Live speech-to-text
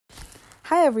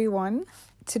Hi everyone.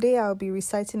 Today I'll be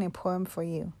reciting a poem for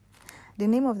you. The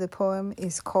name of the poem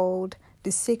is called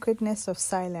The Sacredness of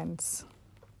Silence.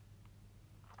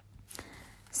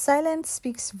 Silence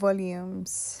speaks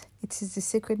volumes. It is the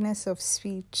sacredness of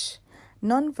speech.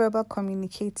 Non-verbal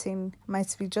communicating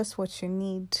might be just what you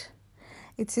need.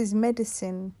 It is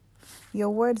medicine.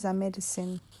 Your words are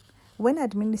medicine. When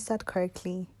administered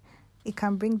correctly, it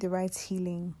can bring the right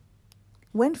healing.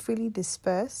 When freely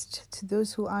dispersed to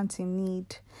those who aren't in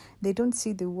need, they don't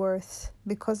see the worth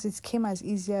because it came as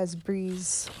easy as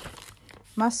breeze.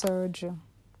 Masorojo.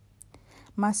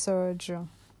 Masorojo.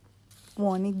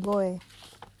 Wonigboe.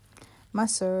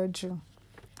 Masorojo.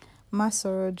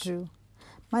 Masorojo.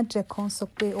 Majekon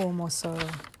sokpe o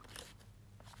mosoro.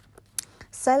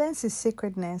 Silence is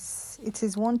sacredness. It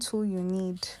is one tool you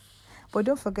need. But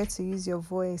don't forget to use your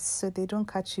voice so they don't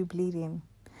catch you bleeding.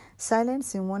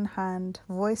 Silence in one hand,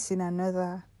 voice in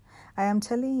another. I am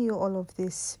telling you all of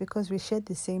this because we share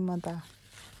the same mother.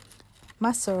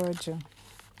 Masorojo.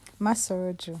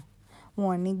 Masorojo.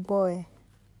 Wonigboe.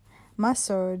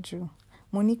 Masorojo.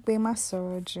 Monikpe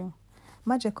masorojo.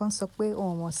 Majekon sokpe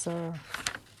o mosoro.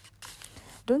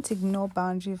 Don't ignore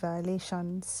boundary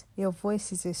violations. Your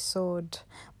voice is a sword,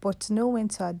 but know when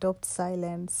to adopt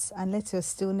silence and let your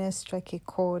stillness strike a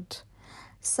chord.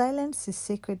 Silence is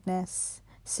sacredness.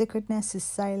 Sacredness is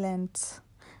silent.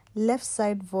 Left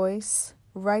side voice,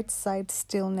 right side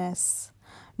stillness.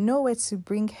 Know where to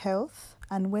bring health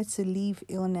and where to leave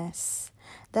illness.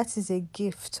 That is a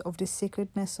gift of the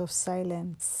sacredness of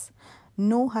silence.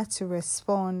 Know how to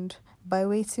respond by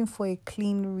waiting for a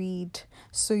clean read,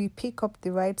 so you pick up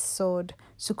the right sword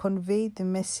to convey the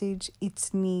message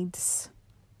it needs.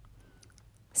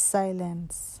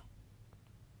 Silence.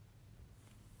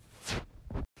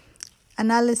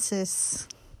 Analysis.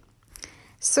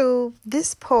 So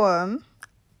this poem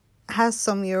has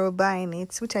some Yoruba in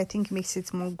it, which I think makes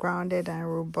it more grounded and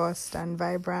robust and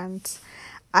vibrant.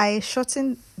 I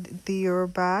shortened the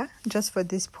Yoruba just for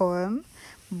this poem,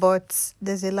 but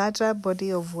there's a larger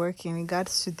body of work in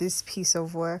regards to this piece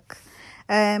of work.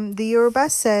 The Yoruba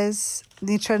says,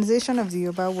 the translation of the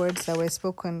Yoruba words that were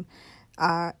spoken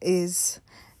is,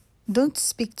 don't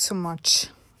speak too much,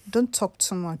 don't talk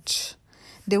too much,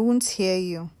 they won't hear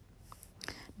you.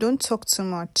 Don't talk too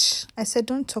much. I said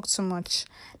don't talk too much.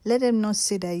 Let them not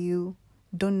say that you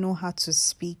don't know how to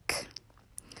speak.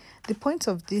 The point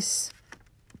of this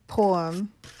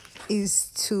poem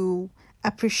is to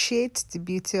appreciate the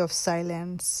beauty of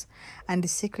silence and the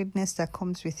sacredness that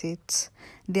comes with it.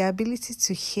 The ability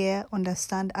to hear,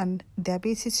 understand, and the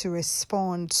ability to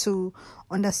respond, to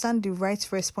understand the right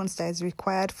response that is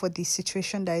required for the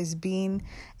situation that is being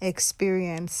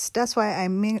experienced. That's why I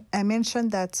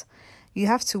mentioned that you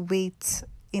have to wait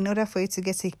in order for you to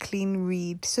get a clean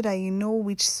read so that you know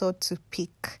which sword to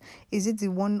pick. Is it the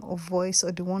one of voice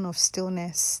or the one of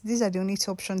stillness? These are the only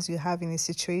two options you have in a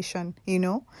situation, you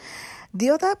know. The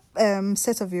other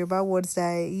set of Yoruba words that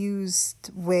I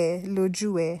used were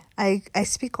lojue. I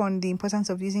speak on the importance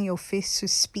of using your face to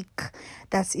speak.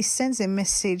 That it sends a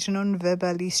message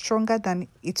non-verbally stronger than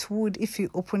it would if you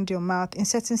opened your mouth in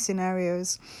certain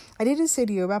scenarios. I didn't say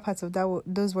the Yoruba part of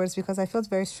those words because I felt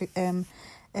very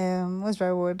what's the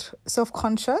right word?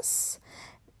 Self-conscious.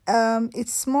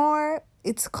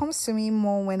 It comes to me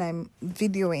more when I'm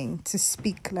videoing to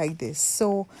speak like this.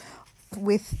 So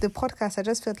with the podcast, I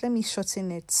just felt, let me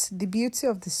shorten it. The beauty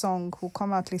of the song will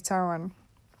come out later on.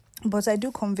 But I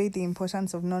do convey the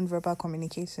importance of non-verbal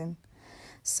communication.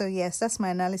 So yes, that's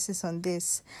my analysis on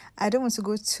this. I don't want to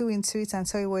go too into it and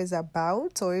tell you what it's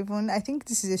about, or even, I think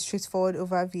this is a straightforward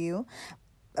overview.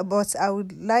 But I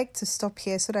would like to stop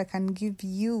here so that I can give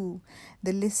you,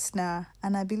 the listener,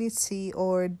 an ability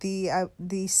or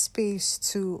the space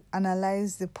to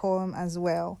analyze the poem as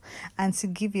well and to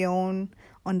give your own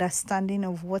understanding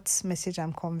of what message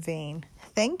I'm conveying.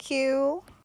 Thank you.